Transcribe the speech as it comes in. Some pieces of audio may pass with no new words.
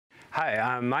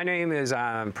Hi, my name is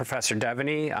Professor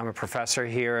Deveney. I'm a professor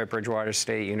here at Bridgewater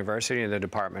State University in the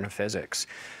Department of Physics.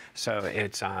 So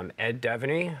it's Ed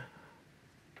Deveney,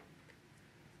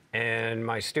 and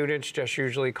my students just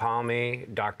usually call me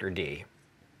Dr. D.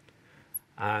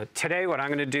 Today what I'm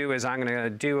going to do is I'm going to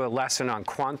do a lesson on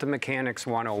Quantum Mechanics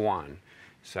 101.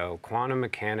 So Quantum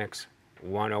Mechanics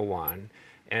 101.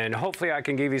 And hopefully I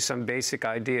can give you some basic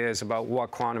ideas about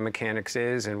what quantum mechanics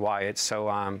is and why it's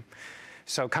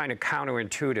so kind of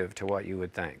counterintuitive to what you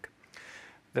would think.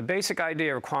 The basic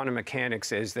idea of quantum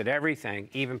mechanics is that everything,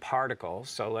 even particles,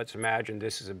 so let's imagine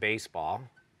this is a baseball,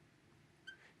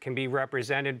 can be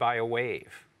represented by a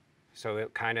wave. So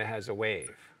it kind of has a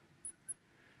wave.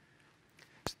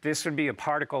 This would be a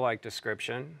particle-like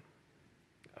description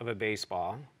of a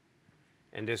baseball,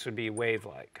 and this would be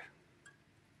wave-like.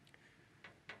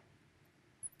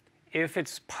 If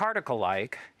it's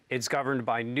particle-like, it's governed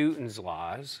by Newton's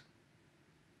laws.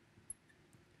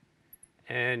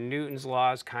 And Newton's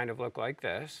laws kind of look like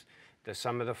this. The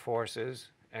sum of the forces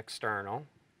external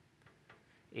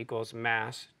equals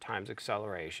mass times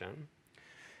acceleration.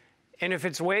 And if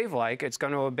it's wave-like, it's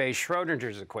going to obey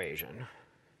Schrodinger's equation.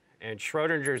 And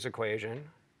Schrodinger's equation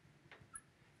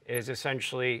is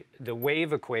essentially the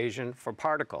wave equation for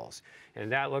particles.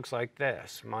 And that looks like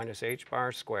this, minus h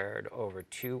bar squared over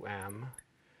 2m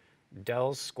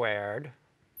del squared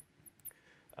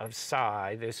of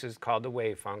psi, this is called the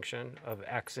wave function, of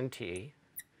x and t,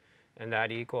 and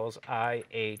that equals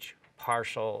IH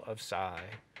partial of psi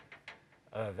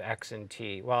of x and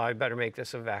t. Well, I better make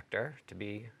this a vector. To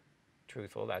be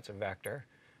truthful, that's a vector,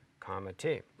 comma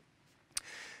t.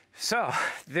 So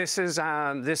this is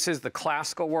the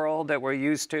classical world that we're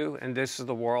used to, and this is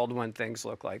the world when things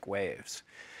look like waves.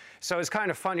 So it's kind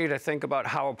of funny to think about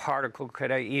how a particle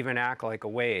could even act like a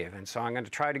wave. And so I'm going to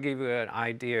try to give you an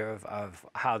idea of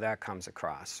how that comes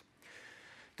across.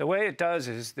 The way it does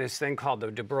is this thing called the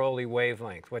de Broglie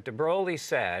wavelength. What de Broglie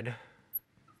said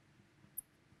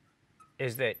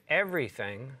is that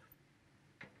everything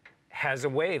has a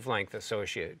wavelength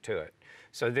associated to it.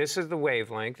 So this is the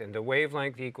wavelength, and the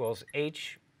wavelength equals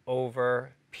h over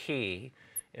p,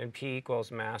 and p equals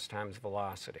mass times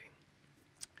velocity.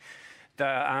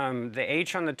 The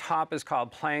h on the top is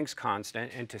called Planck's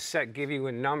constant, and to give you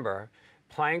a number,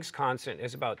 Planck's constant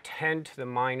is about 10 to the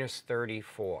minus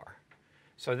 34.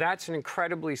 So that's an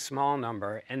incredibly small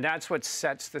number, and that's what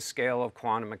sets the scale of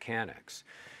quantum mechanics.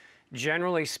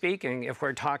 Generally speaking, if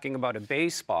we're talking about a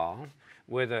baseball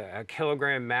with a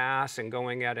kilogram mass and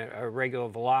going at a regular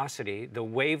velocity, the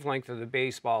wavelength of the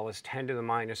baseball is 10 to the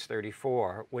minus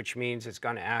 34, which means it's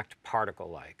going to act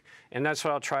particle-like. And that's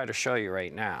what I'll try to show you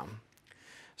right now.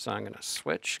 So I'm going to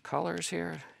switch colors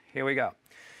here. Here we go.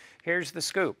 Here's the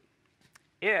scoop.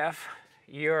 If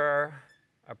you're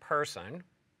a person,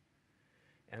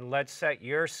 and let's set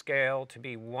your scale to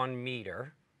be 1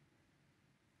 meter,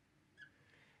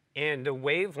 and the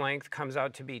wavelength comes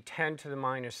out to be 10 to the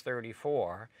minus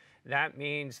 34, that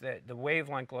means that the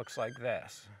wavelength looks like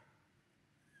this,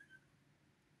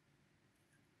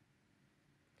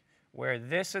 where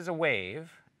this is a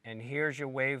wave, and here's your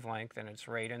wavelength, and it's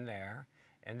right in there.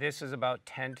 And this is about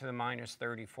 10 to the minus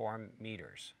 34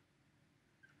 meters.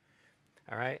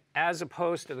 All right? As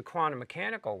opposed to the quantum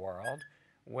mechanical world,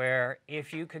 where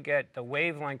if you could get the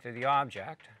wavelength of the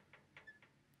object,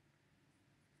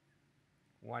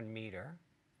 1 meter,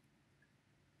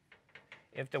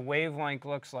 if the wavelength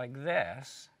looks like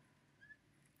this,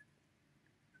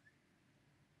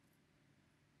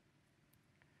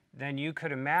 then you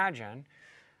could imagine,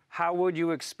 how would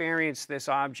you experience this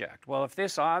object? Well, if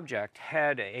this object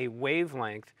had a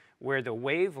wavelength where the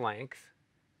wavelength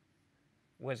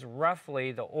was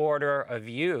roughly the order of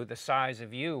u, the size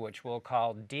of u, which we'll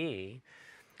call d,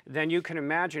 then you can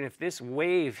imagine if this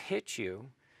wave hit you,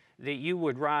 that you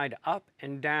would ride up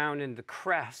and down in the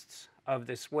crests of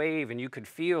this wave, and you could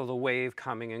feel the wave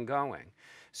coming and going.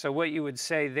 So what you would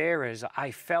say there is,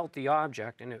 I felt the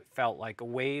object, and it felt like a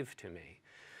wave to me.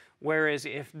 Whereas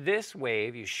if this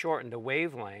wave, you shorten the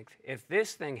wavelength, if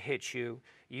this thing hits you,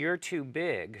 you're too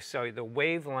big, so the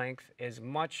wavelength is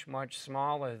much, much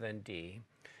smaller than d.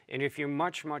 And if you're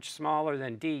much, much smaller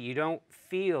than d, you don't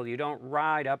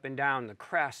ride up and down the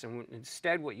crest, and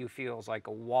instead what you feel is like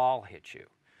a wall hit you.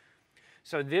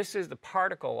 So this is the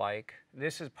particle-like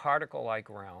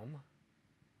realm.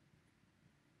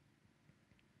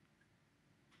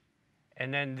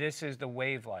 And then this is the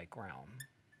wave-like realm.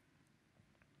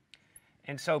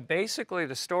 And so basically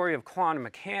the story of quantum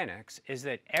mechanics is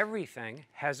that everything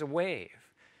has a wave.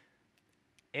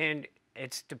 And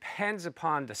it depends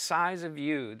upon the size of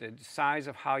you, the size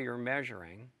of how you're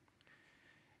measuring,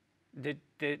 that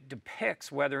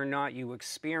depicts whether or not you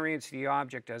experience the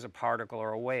object as a particle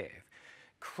or a wave.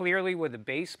 Clearly with a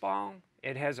baseball,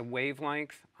 it has a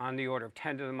wavelength on the order of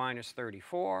 10 to the minus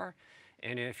 34.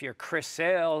 And if you're Chris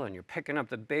Sale and you're picking up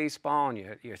the baseball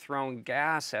and you're throwing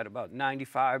gas at about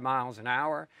 95 miles an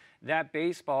hour, that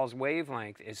baseball's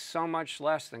wavelength is so much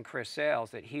less than Chris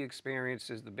Sale's that he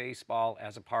experiences the baseball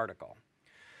as a particle.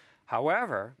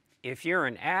 However, if you're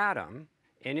an atom,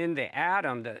 and in the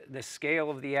atom, the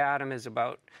scale of the atom is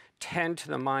about 10 to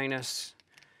the minus,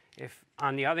 if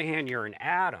on the other hand you're an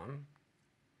atom,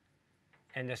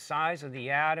 and the size of the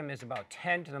atom is about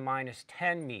 10 to the minus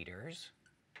 10 meters,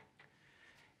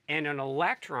 and an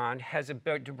electron has a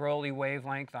de Broglie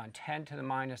wavelength on 10 to the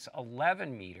minus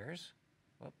 11 meters.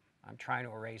 Whoop, I'm trying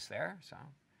to erase there, so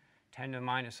 10 to the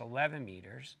minus 11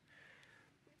 meters.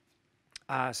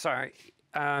 Sorry.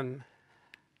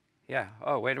 Yeah,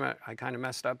 oh, wait a minute, I kind of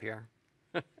messed up here.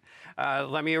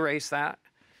 Let me erase that.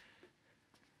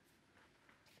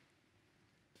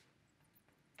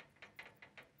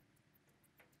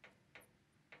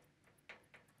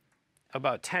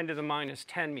 About 10 to the minus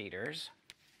 10 meters.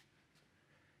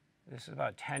 This is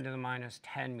about 10 to the minus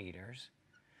 10 meters.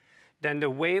 Then the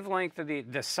wavelength of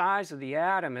the size of the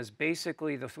atom is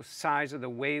basically the size of the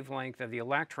wavelength of the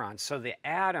electron. So the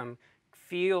atom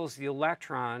feels the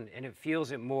electron and it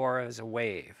feels it more as a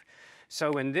wave.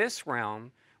 So in this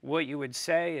realm, what you would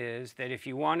say is that if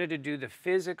you wanted to do the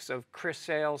physics of Chris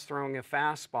Sale's throwing a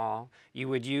fastball, you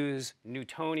would use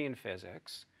Newtonian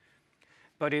physics.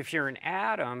 But if you're an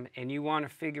atom and you want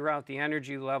to figure out the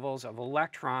energy levels of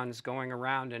electrons going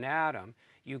around an atom,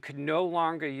 you could no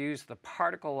longer use the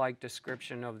particle-like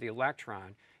description of the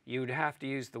electron. You would have to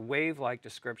use the wave-like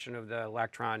description of the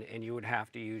electron, and you would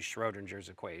have to use Schrodinger's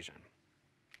equation.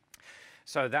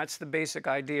 So that's the basic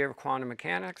idea of quantum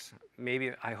mechanics.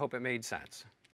 Maybe, I hope it made sense.